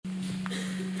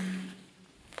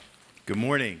Good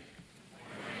morning.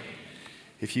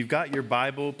 If you've got your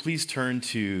Bible, please turn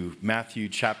to Matthew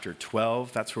chapter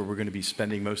 12. That's where we're going to be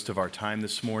spending most of our time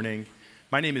this morning.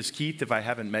 My name is Keith. If I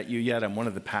haven't met you yet, I'm one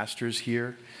of the pastors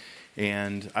here,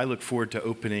 and I look forward to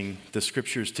opening the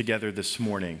scriptures together this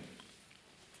morning.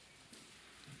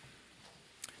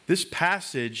 This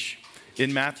passage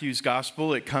in Matthew's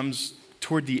gospel, it comes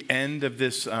toward the end of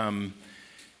this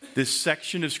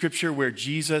section of scripture where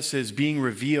Jesus is being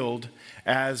revealed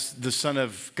as the Son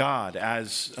of God,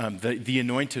 as the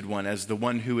anointed one, as the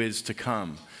one who is to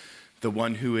come, the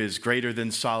one who is greater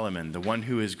than Solomon, the one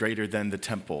who is greater than the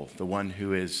temple, the one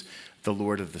who is the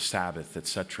Lord of the Sabbath,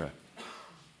 etc.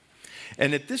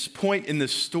 And at this point in the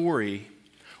story,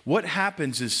 what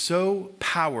happens is so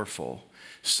powerful,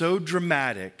 so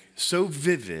dramatic, so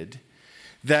vivid,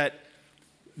 that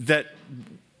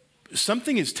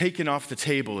something is taken off the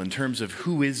table in terms of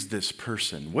who is this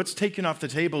person. What's taken off the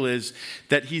table is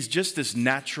that he's just this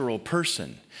natural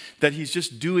person, that he's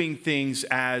just doing things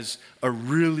as a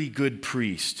really good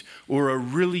priest or a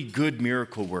really good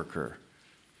miracle worker.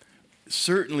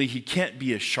 Certainly, he can't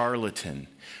be a charlatan.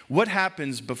 What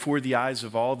happens before the eyes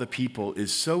of all the people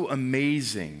is so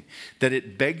amazing that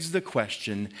it begs the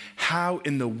question, how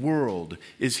in the world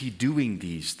is he doing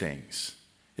these things?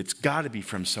 It's got to be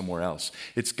from somewhere else.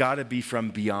 It's got to be from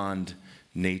beyond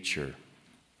nature.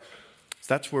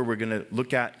 So that's where we're going to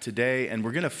look at today, and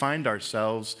we're going to find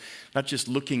ourselves not just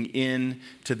looking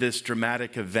into this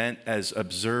dramatic event as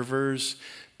observers,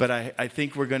 but I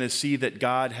think we're going to see that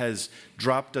God has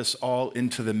dropped us all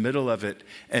into the middle of it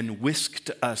and whisked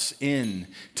us in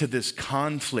to this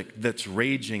conflict that's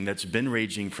raging, that's been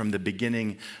raging from the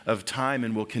beginning of time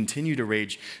and will continue to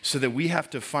rage, so that we have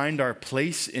to find our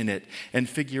place in it and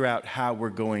figure out how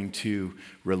we're going to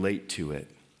relate to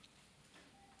it.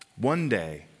 One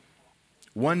day,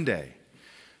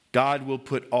 God will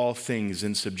put all things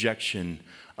in subjection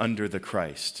under the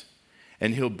Christ.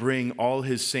 And he'll bring all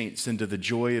his saints into the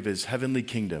joy of his heavenly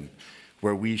kingdom,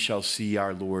 where we shall see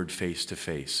our Lord face to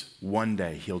face. One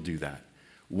day he'll do that.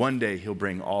 One day he'll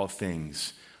bring all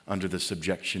things under the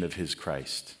subjection of his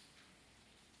Christ.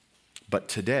 But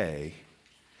today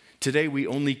we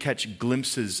only catch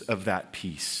glimpses of that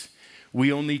peace.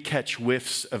 We only catch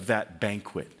whiffs of that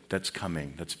banquet that's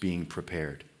coming, that's being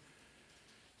prepared.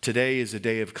 Today is a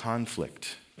day of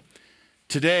conflict.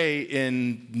 Today,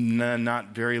 in not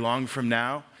very long from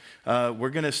now, we're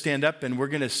going to stand up and we're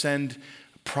going to send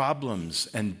problems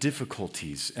and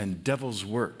difficulties and devil's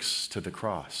works to the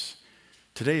cross.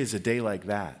 Today is a day like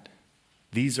that.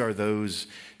 These are those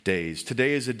days.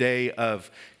 Today is a day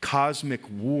of cosmic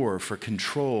war for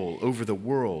control over the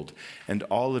world and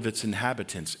all of its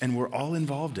inhabitants, and we're all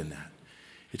involved in that.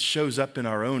 It shows up in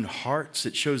our own hearts.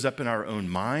 It shows up in our own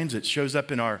minds. It shows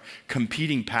up in our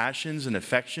competing passions and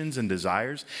affections and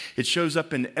desires. It shows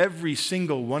up in every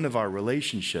single one of our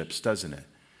relationships, doesn't it?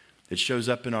 It shows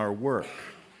up in our work.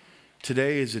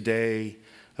 Today is a day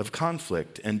of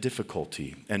conflict and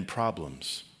difficulty and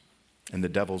problems and the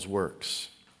devil's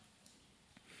works.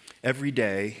 Every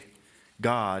day,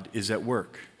 God is at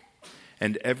work.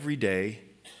 And every day,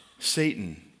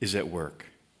 Satan is at work.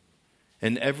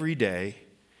 And every day,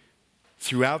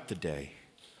 throughout the day,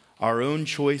 our own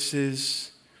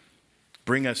choices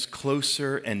bring us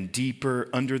closer and deeper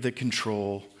under the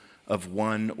control of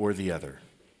one or the other.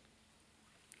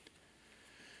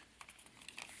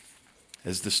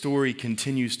 As the story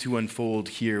continues to unfold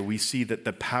here, we see that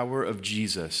the power of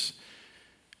Jesus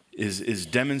is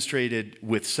demonstrated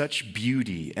with such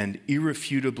beauty and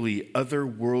irrefutably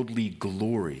otherworldly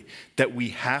glory that we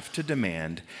have to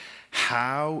demand,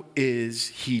 how is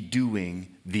he doing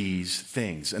these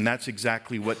things? And that's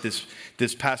exactly what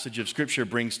this passage of Scripture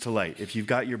brings to light. If you've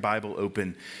got your Bible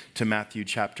open to Matthew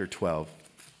chapter 12,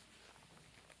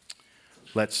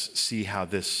 let's see how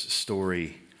this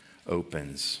story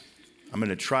opens. I'm going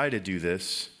to try to do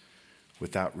this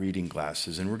without reading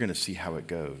glasses, and we're going to see how it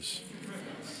goes.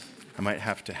 I might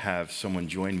have to have someone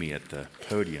join me at the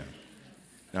podium.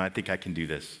 No, I think I can do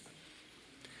this.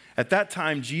 At that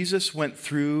time, Jesus went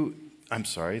through,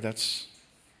 that's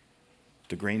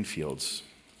the grain fields.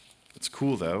 It's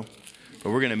cool though,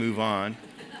 but we're going to move on.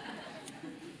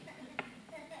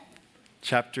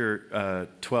 Chapter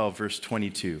 12, verse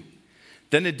 22.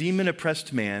 Then a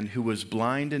demon-oppressed man who was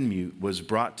blind and mute was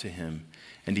brought to him,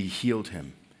 and he healed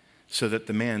him, so that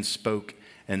the man spoke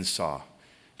and saw.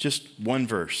 Just one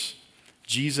verse.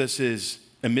 Jesus is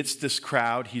amidst this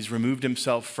crowd. He's removed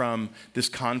himself from this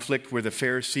conflict where the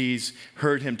Pharisees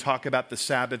heard him talk about the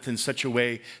Sabbath in such a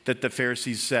way that the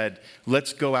Pharisees said,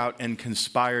 let's go out and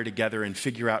conspire together and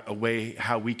figure out a way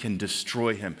how we can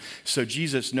destroy him. So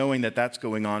Jesus, knowing that that's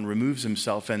going on, removes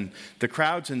himself, and the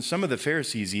crowds and some of the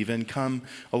Pharisees even come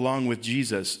along with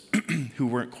Jesus who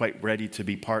weren't quite ready to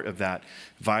be part of that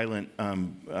violent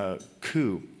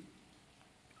coup.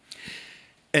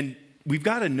 And we've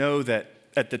got to know that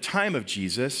at the time of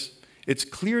Jesus, it's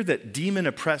clear that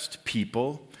demon-oppressed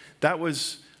people, that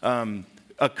was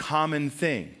a common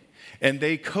thing. And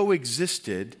they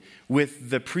coexisted with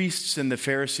the priests and the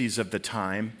Pharisees of the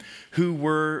time who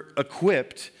were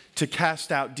equipped to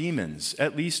cast out demons,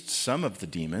 at least some of the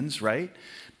demons, right?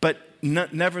 But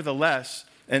nevertheless,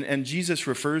 and Jesus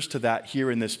refers to that here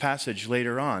in this passage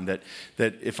later on, that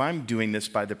if I'm doing this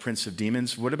by the prince of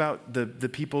demons, what about the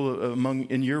people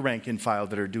in your rank and file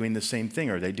that are doing the same thing?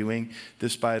 Are they doing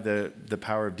this by the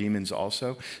power of demons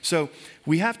also? So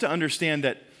we have to understand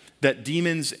that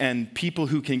demons and people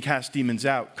who can cast demons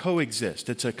out coexist.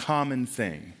 It's a common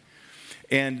thing.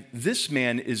 And this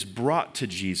man is brought to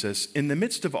Jesus in the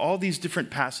midst of all these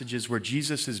different passages where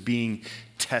Jesus is being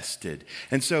tested.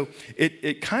 And so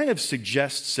it kind of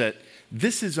suggests that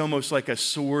this is almost like a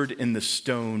sword in the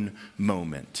stone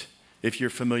moment, if you're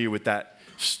familiar with that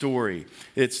story.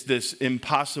 It's this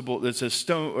impossible, it's a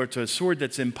stone, or it's a sword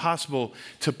that's impossible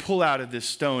to pull out of this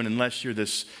stone unless you're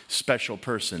this special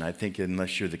person, I think,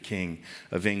 unless you're the king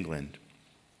of England.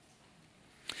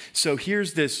 So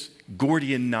here's this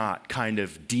Gordian knot kind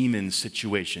of demon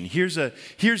situation. Here's a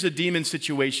demon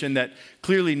situation that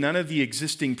clearly none of the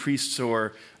existing priests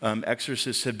or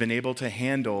exorcists have been able to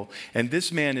handle. And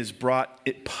this man is brought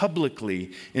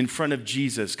publicly in front of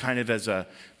Jesus, kind of as a,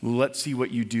 let's see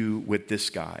what you do with this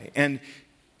guy. And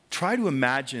try to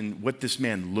imagine what this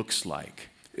man looks like.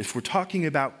 If we're talking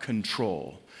about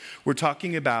control, we're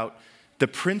talking about the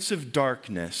Prince of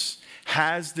Darkness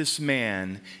has this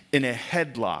man in a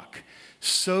headlock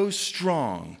so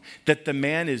strong that the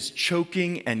man is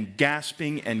choking and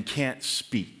gasping and can't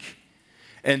speak.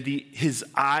 And his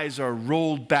eyes are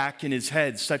rolled back in his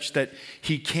head such that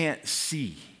he can't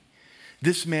see.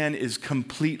 This man is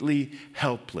completely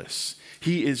helpless.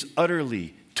 He is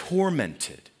utterly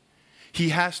tormented. He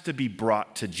has to be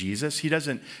brought to Jesus. He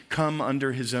doesn't come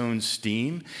under his own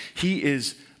steam. He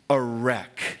is a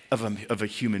wreck of a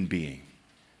human being.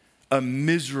 A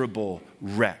miserable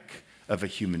wreck of a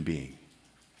human being.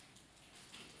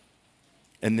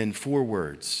 And then 4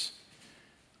 words.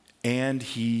 And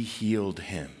he healed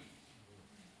him.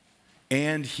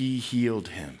 And he healed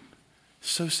him.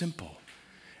 So simple.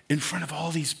 In front of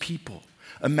all these people.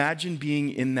 Imagine being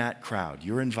in that crowd.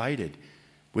 You're invited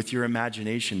with your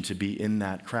imagination to be in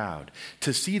that crowd.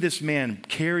 To see this man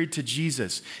carried to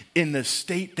Jesus in the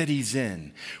state that he's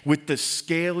in, with the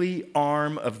scaly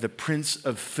arm of the prince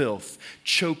of filth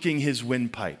choking his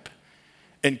windpipe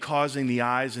and causing the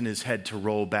eyes in his head to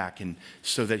roll back and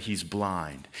so that he's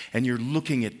blind. And you're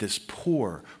looking at this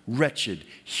poor, wretched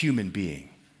human being.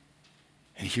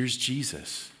 And here's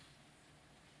Jesus.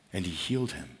 And he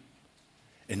healed him.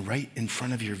 And right in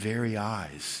front of your very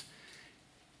eyes,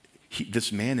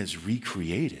 this man is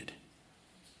recreated.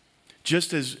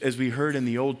 Just as we heard in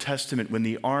the Old Testament when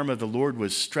the arm of the Lord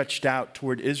was stretched out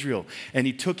toward Israel, and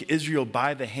he took Israel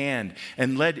by the hand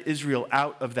and led Israel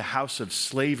out of the house of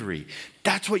slavery.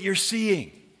 That's what you're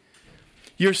seeing.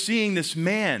 You're seeing this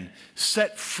man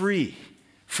set free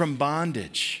from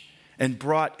bondage and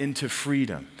brought into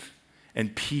freedom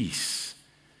and peace,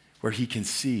 where he can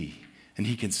see and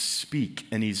he can speak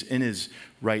and he's in his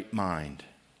right mind.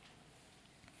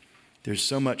 There's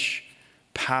so much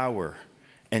power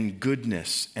and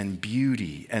goodness and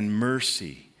beauty and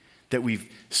mercy that we've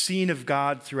seen of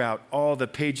God throughout all the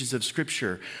pages of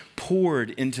Scripture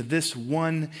poured into this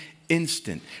one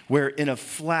instant where in a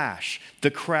flash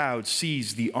the crowd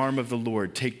sees the arm of the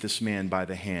Lord take this man by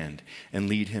the hand and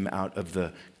lead him out of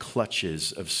the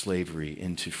clutches of slavery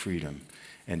into freedom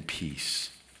and peace.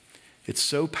 It's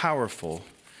so powerful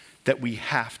that we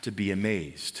have to be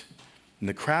amazed. And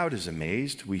the crowd is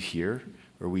amazed, we hear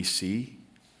or we see.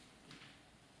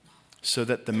 So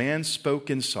that the man spoke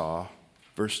and saw,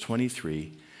 verse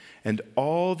 23, and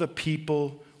all the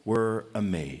people were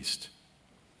amazed.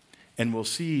 And we'll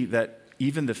see that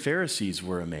even the Pharisees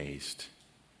were amazed.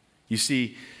 You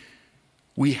see,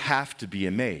 we have to be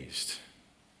amazed.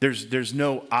 There's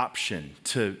no option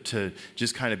to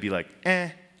just kind of be like,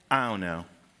 I don't know.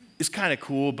 It's kind of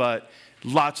cool, but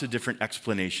lots of different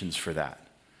explanations for that.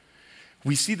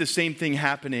 We see the same thing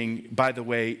happening, by the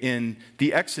way, in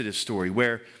the Exodus story,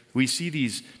 where We see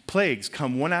these plagues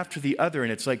come one after the other,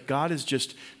 and it's like God is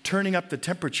just turning up the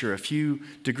temperature a few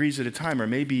degrees at a time, or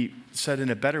maybe said in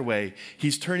a better way,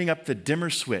 he's turning up the dimmer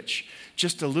switch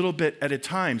just a little bit at a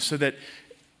time, so that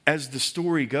as the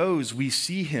story goes, we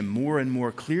see him more and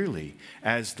more clearly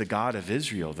as the God of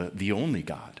Israel, the only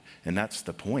God. And that's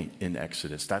the point in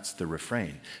Exodus. That's the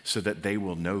refrain, so that they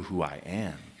will know who I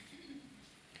am.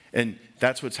 And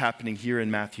that's what's happening here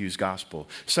in Matthew's gospel,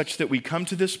 such that we come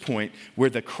to this point where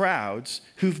the crowds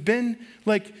who've been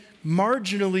like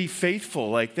marginally faithful,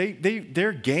 like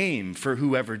they're game for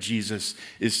whoever Jesus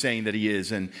is saying that he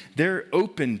is, and they're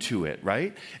open to it,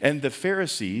 right? And the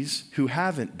Pharisees who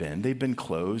haven't been, they've been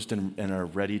closed and are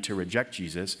ready to reject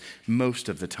Jesus most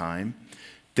of the time.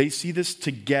 They see this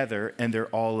together and they're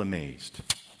all amazed.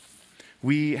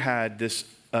 We had this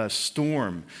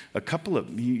storm,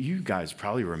 you guys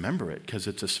probably remember it because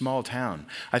it's a small town.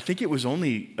 I think it was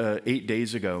only 8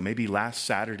 days ago, maybe last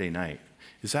Saturday night.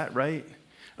 Is that right?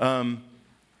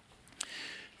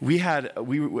 We had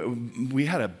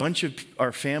a bunch of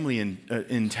our family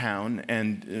in town,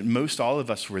 and most all of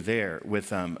us were there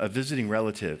with a visiting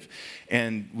relative.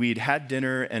 And we'd had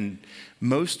dinner, and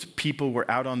most people were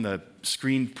out on the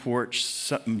screened porch.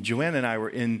 Joanna and I were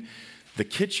in the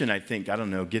kitchen, I think, I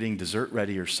don't know, getting dessert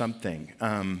ready or something.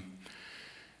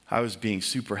 I was being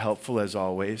super helpful as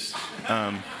always.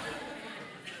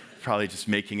 Probably just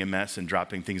making a mess and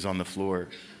dropping things on the floor.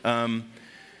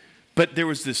 But there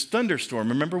was this thunderstorm.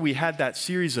 Remember, we had that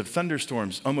series of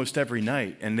thunderstorms almost every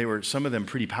night, and they were, some of them,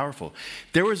 pretty powerful.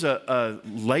 There was a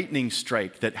lightning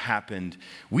strike that happened.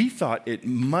 We thought it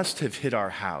must have hit our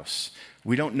house.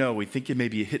 We don't know. We think it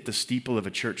maybe hit the steeple of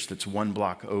a church that's 1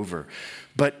 block over.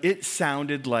 But it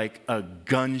sounded like a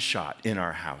gunshot in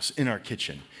our house, in our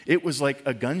kitchen. It was like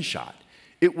a gunshot.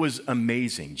 It was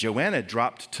amazing. Joanna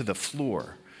dropped to the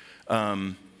floor.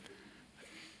 I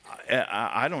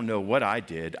don't know what I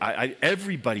did.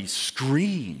 Everybody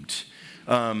screamed.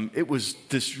 It was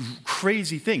this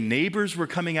crazy thing. Neighbors were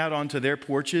coming out onto their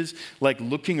porches, like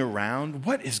looking around.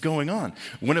 What is going on?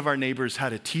 One of our neighbors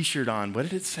had a T-shirt on. What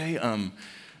did it say?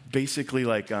 Basically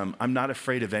like, I'm not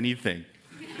afraid of anything.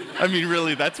 I mean,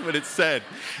 really, that's what it said.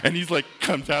 And he's like,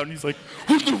 comes out and he's like,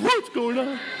 what's going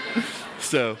on?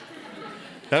 So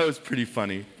that was pretty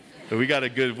funny. But we got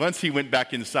once he went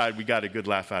back inside, we got a good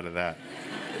laugh out of that.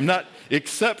 Not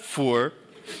except for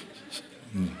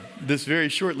this very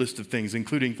short list of things,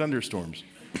 including thunderstorms.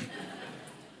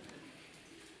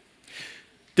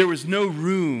 There was no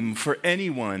room for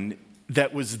anyone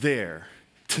that was there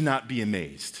to not be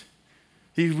amazed.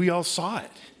 We all saw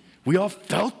it. We all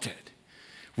felt it.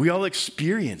 We all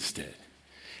experienced it.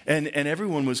 And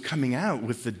everyone was coming out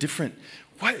with the different,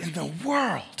 what in the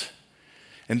world?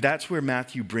 And that's where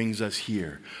Matthew brings us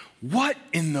here. What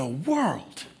in the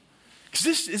world? Because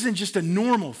this isn't just a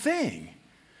normal thing.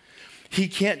 He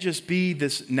can't just be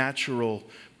this natural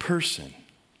person.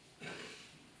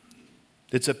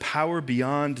 It's a power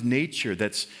beyond nature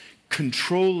that's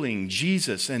controlling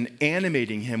Jesus and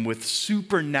animating him with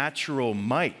supernatural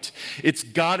might. It's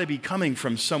got to be coming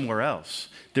from somewhere else.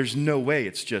 There's no way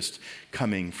it's just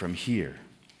coming from here.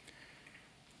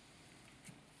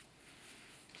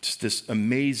 It's this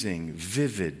amazing,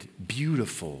 vivid,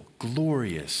 beautiful,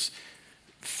 glorious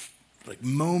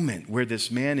moment where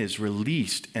this man is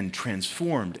released and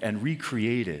transformed and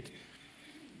recreated.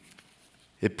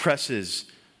 It presses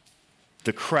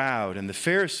the crowd and the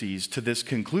Pharisees to this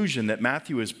conclusion that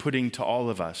Matthew is putting to all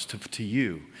of us, to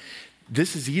you.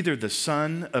 This is either the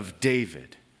son of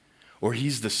David or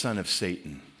he's the son of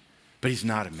Satan. But he's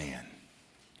not a man.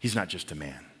 He's not just a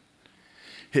man.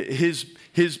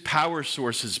 His power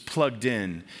source is plugged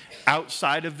in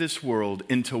outside of this world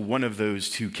into one of those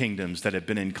two kingdoms that have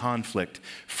been in conflict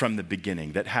from the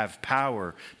beginning, that have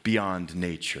power beyond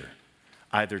nature,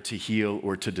 either to heal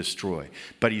or to destroy.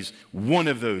 But he's one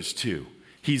of those two.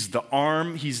 He's the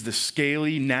arm, he's the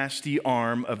scaly, nasty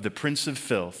arm of the prince of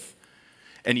filth,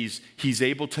 and he's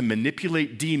able to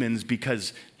manipulate demons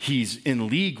because he's in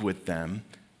league with them,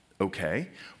 okay?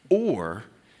 Or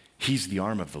he's the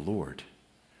arm of the Lord,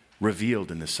 revealed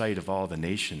in the sight of all the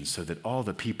nations so that all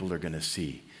the people are going to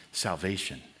see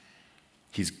salvation.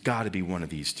 He's got to be one of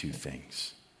these two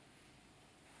things.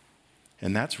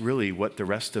 And that's really what the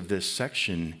rest of this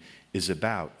section is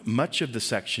about. Much of the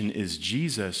section is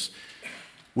Jesus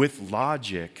with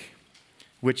logic,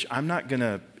 which I'm not going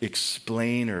to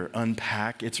explain or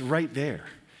unpack. It's right there.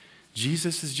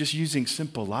 Jesus is just using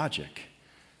simple logic.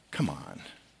 Come on,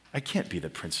 I can't be the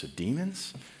prince of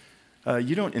demons.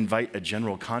 You don't invite a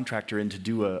general contractor in to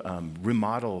do a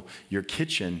remodel your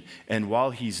kitchen, and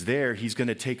while he's there, he's going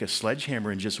to take a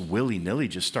sledgehammer and just willy-nilly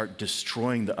just start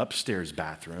destroying the upstairs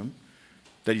bathroom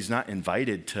that he's not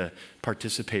invited to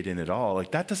participate in at all.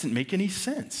 Like, that doesn't make any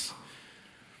sense.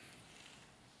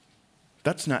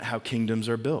 That's not how kingdoms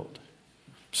are built.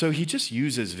 So he just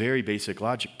uses very basic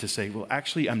logic to say, well,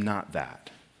 actually, I'm not that.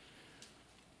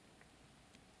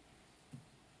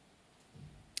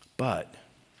 But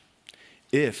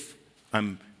if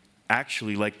I'm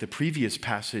actually, like the previous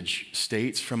passage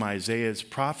states from Isaiah's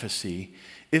prophecy,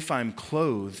 if I'm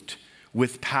clothed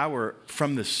with power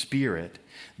from the Spirit,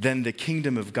 then the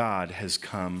kingdom of God has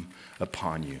come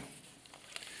upon you.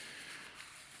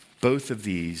 Both of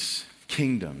these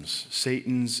kingdoms,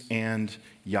 Satan's and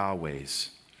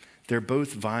Yahweh's, they're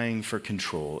both vying for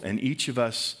control, and each of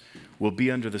us will be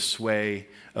under the sway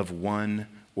of one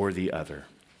or the other.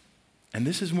 And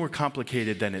this is more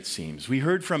complicated than it seems. We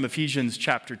heard from Ephesians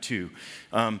chapter 2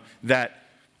 that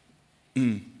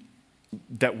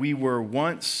we were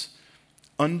once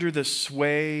under the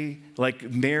sway, like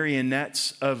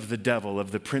marionettes of the devil,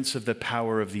 of the prince of the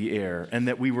power of the air, and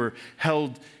that we were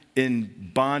held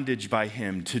in bondage by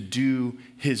him to do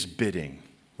his bidding,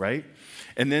 right?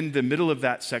 And then the middle of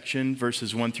that section,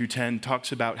 verses 1 through 10,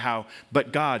 talks about how,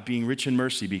 but God, being rich in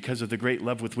mercy, because of the great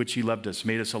love with which he loved us,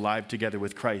 made us alive together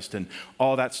with Christ. And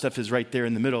all that stuff is right there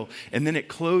in the middle. And then it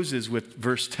closes with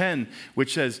verse 10,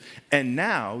 which says, and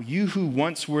now, you who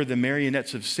once were the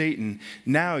marionettes of Satan,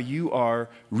 now you are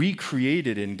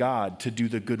recreated in God to do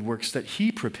the good works that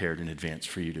he prepared in advance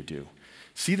for you to do.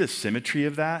 See the symmetry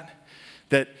of that?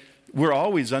 That we're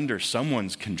always under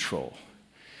someone's control.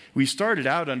 We started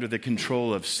out under the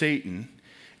control of Satan,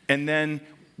 and then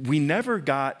we never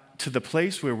got to the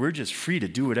place where we're just free to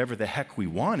do whatever the heck we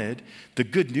wanted. The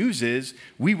good news is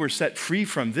we were set free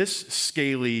from this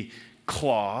scaly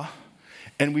claw,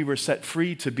 and we were set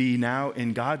free to be now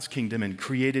in God's kingdom and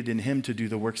created in him to do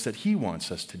the works that he wants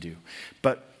us to do.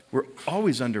 But we're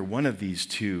always under one of these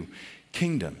two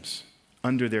kingdoms,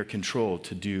 under their control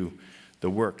to do the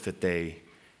work that they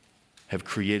have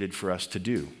created for us to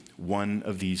do. One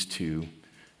of these two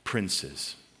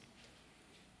princes.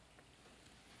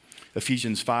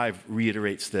 Ephesians 5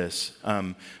 reiterates this,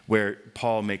 where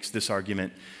Paul makes this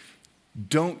argument.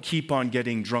 Don't keep on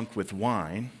getting drunk with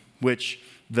wine, which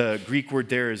the Greek word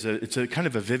there it's a kind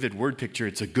of a vivid word picture.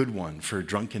 It's a good one for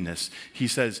drunkenness. He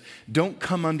says, don't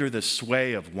come under the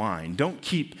sway of wine. Don't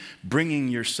keep bringing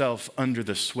yourself under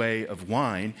the sway of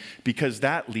wine, because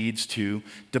that leads to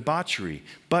debauchery.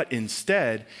 But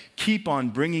instead, keep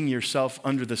on bringing yourself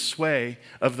under the sway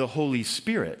of the Holy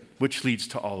Spirit, which leads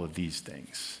to all of these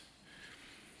things.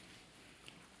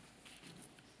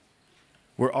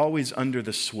 We're always under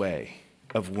the sway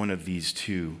of one of these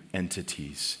two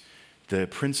entities, the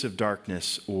Prince of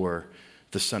Darkness or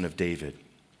the Son of David.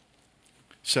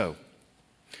 So,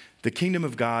 the kingdom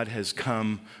of God has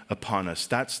come upon us.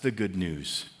 That's the good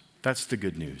news. That's the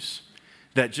good news.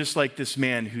 That just like this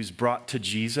man who's brought to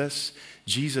Jesus,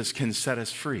 Jesus can set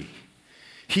us free.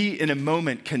 He, in a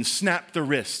moment, can snap the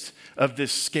wrist of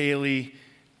this scaly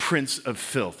prince of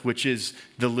filth, which is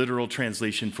the literal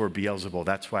translation for Beelzebul.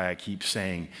 That's why I keep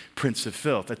saying Prince of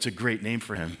Filth. That's a great name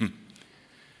for him.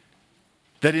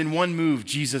 That in one move,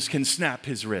 Jesus can snap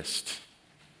his wrist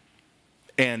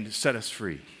and set us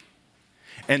free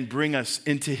and bring us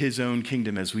into his own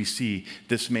kingdom as we see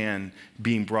this man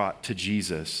being brought to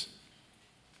Jesus.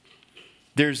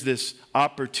 There's this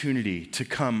opportunity to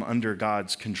come under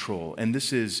God's control, and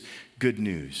this is good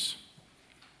news.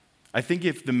 I think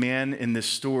if the man in this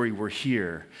story were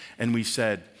here and we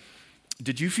said,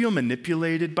 did you feel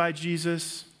manipulated by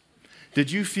Jesus? Did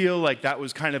you feel like that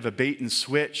was kind of a bait and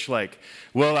switch? Like,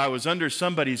 well, I was under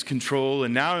somebody's control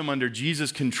and now I'm under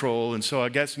Jesus' control. And so I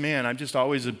guess, man, I'm just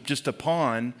always just a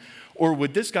pawn. Or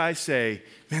would this guy say,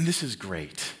 man, this is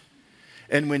great.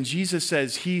 And when Jesus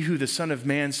says, he who the Son of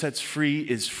Man sets free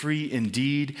is free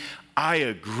indeed, I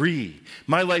agree.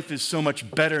 My life is so much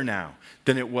better now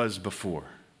than it was before.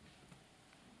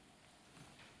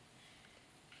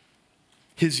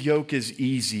 His yoke is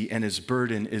easy and his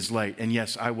burden is light. And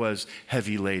yes, I was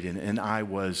heavy laden and I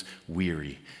was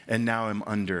weary. And now I'm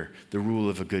under the rule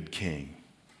of a good king.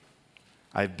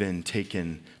 I've been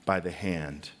taken by the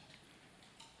hand,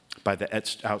 by the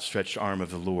outstretched arm of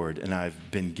the Lord, and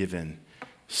I've been given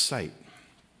sight.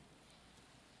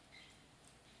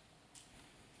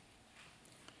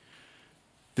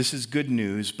 This is good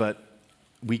news, but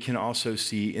we can also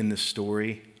see in the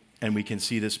story, and we can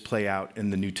see this play out in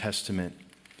the New Testament,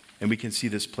 and we can see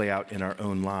this play out in our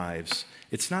own lives.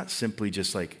 It's not simply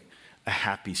just like a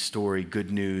happy story,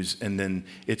 good news, and then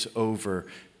it's over.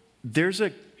 There's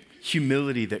a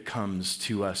humility that comes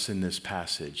to us in this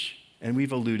passage, and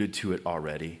we've alluded to it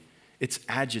already. It's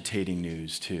agitating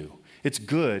news too. It's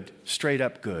good, straight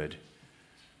up good.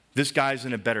 This guy's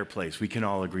in a better place. We can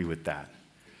all agree with that.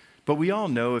 But we all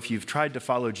know, if you've tried to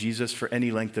follow Jesus for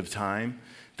any length of time,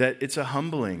 that it's a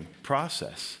humbling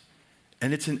process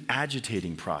and it's an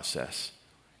agitating process.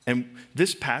 And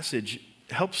this passage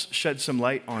helps shed some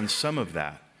light on some of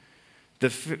that. The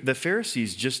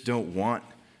Pharisees just don't want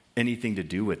anything to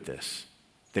do with this.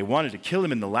 They wanted to kill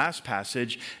him in the last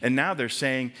passage, and now they're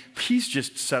saying he's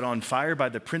just set on fire by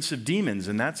the prince of demons,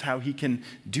 and that's how he can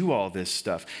do all this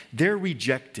stuff. They're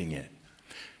rejecting it.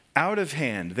 Out of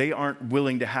hand, they aren't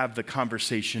willing to have the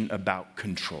conversation about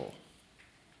control.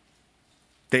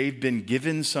 They've been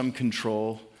given some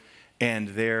control, and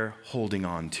they're holding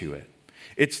on to it.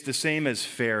 It's the same as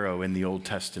Pharaoh in the Old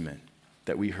Testament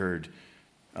that we heard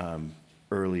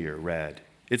earlier read.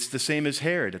 It's the same as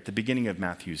Herod at the beginning of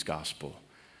Matthew's gospel.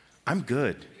 I'm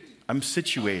good. I'm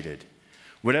situated.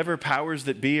 Whatever powers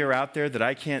that be are out there that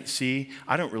I can't see,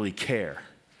 I don't really care.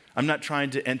 I'm not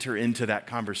trying to enter into that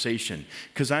conversation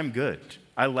because I'm good.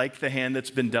 I like the hand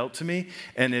that's been dealt to me,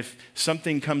 and if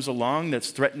something comes along that's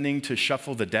threatening to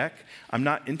shuffle the deck, I'm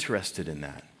not interested in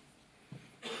that.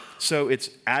 So it's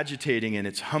agitating and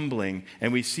it's humbling,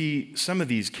 and we see some of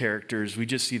these characters, we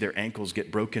just see their ankles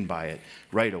get broken by it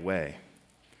right away.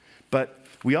 But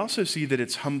we also see that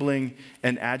it's humbling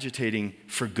and agitating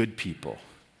for good people,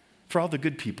 for all the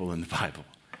good people in the Bible.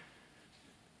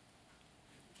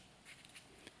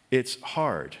 It's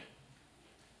hard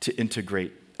to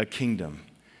integrate a kingdom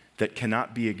that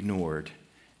cannot be ignored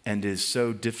and is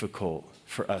so difficult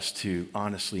for us to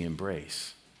honestly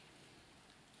embrace.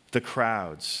 The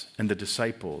crowds and the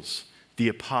disciples, the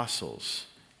apostles,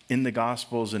 in the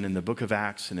Gospels and in the book of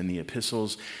Acts and in the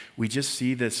epistles, we just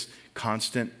see this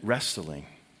constant wrestling.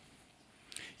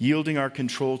 Yielding our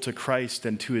control to Christ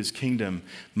and to his kingdom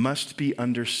must be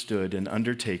understood and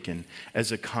undertaken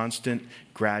as a constant,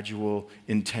 gradual,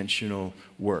 intentional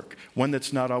work, one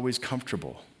that's not always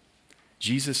comfortable.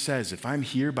 Jesus says, if I'm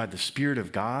here by the Spirit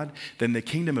of God, then the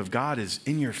kingdom of God is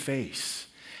in your face.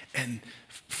 And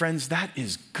friends, that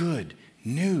is good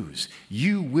news.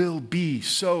 You will be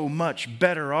so much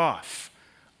better off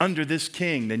under this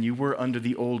king than you were under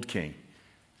the old king.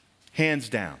 Hands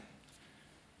down.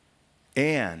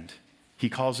 And he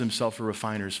calls himself a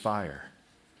refiner's fire.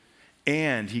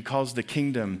 And he calls the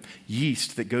kingdom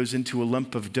yeast that goes into a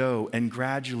lump of dough and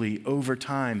gradually, over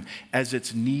time, as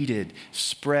it's needed,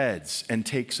 spreads and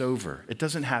takes over. It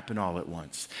doesn't happen all at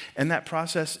once. And that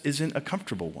process isn't a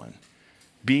comfortable one.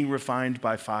 Being refined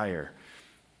by fire.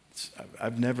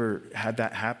 I've never had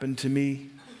that happen to me,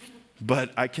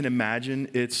 but I can imagine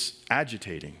it's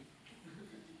agitating.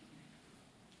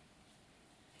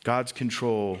 God's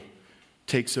control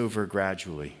takes over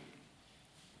gradually.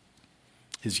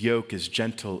 His yoke is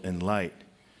gentle and light.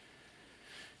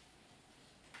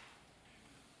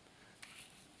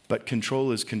 But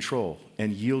control is control,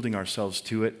 and yielding ourselves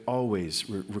to it always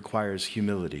requires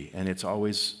humility, and it's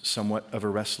always somewhat of a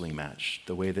wrestling match,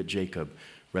 the way that Jacob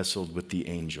wrestled with the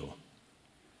angel.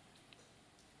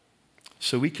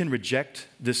 So we can reject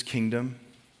this kingdom.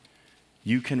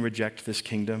 You can reject this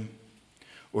kingdom,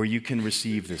 or you can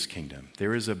receive this kingdom.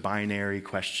 There is a binary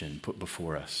question put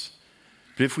before us.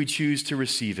 But if we choose to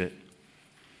receive it,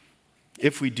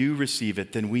 if we do receive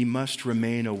it, then we must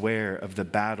remain aware of the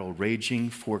battle raging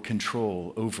for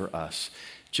control over us.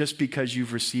 Just because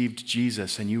you've received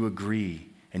Jesus and you agree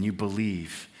and you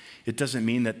believe, it doesn't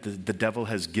mean that the devil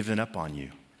has given up on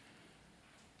you.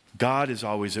 God is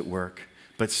always at work,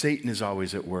 but Satan is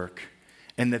always at work.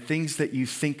 And the things that you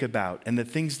think about and the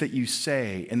things that you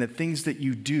say and the things that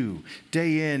you do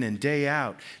day in and day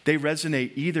out, they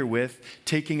resonate either with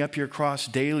taking up your cross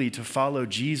daily to follow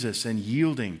Jesus and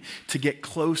yielding to get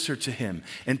closer to him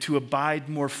and to abide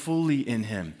more fully in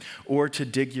him, or to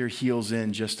dig your heels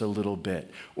in just a little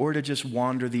bit, or to just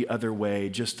wander the other way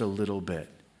just a little bit.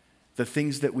 The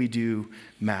things that we do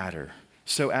matter.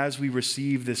 So as we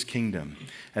receive this kingdom,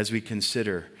 as we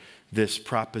consider this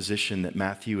proposition that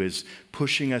Matthew is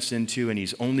pushing us into, and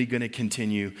he's only going to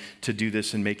continue to do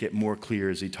this and make it more clear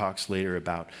as he talks later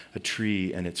about a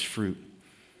tree and its fruit.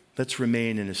 Let's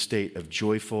remain in a state of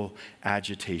joyful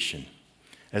agitation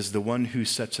as the one who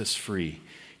sets us free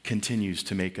continues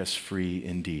to make us free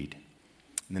indeed.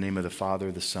 In the name of the Father,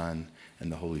 the Son,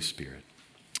 and the Holy Spirit.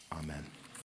 Amen.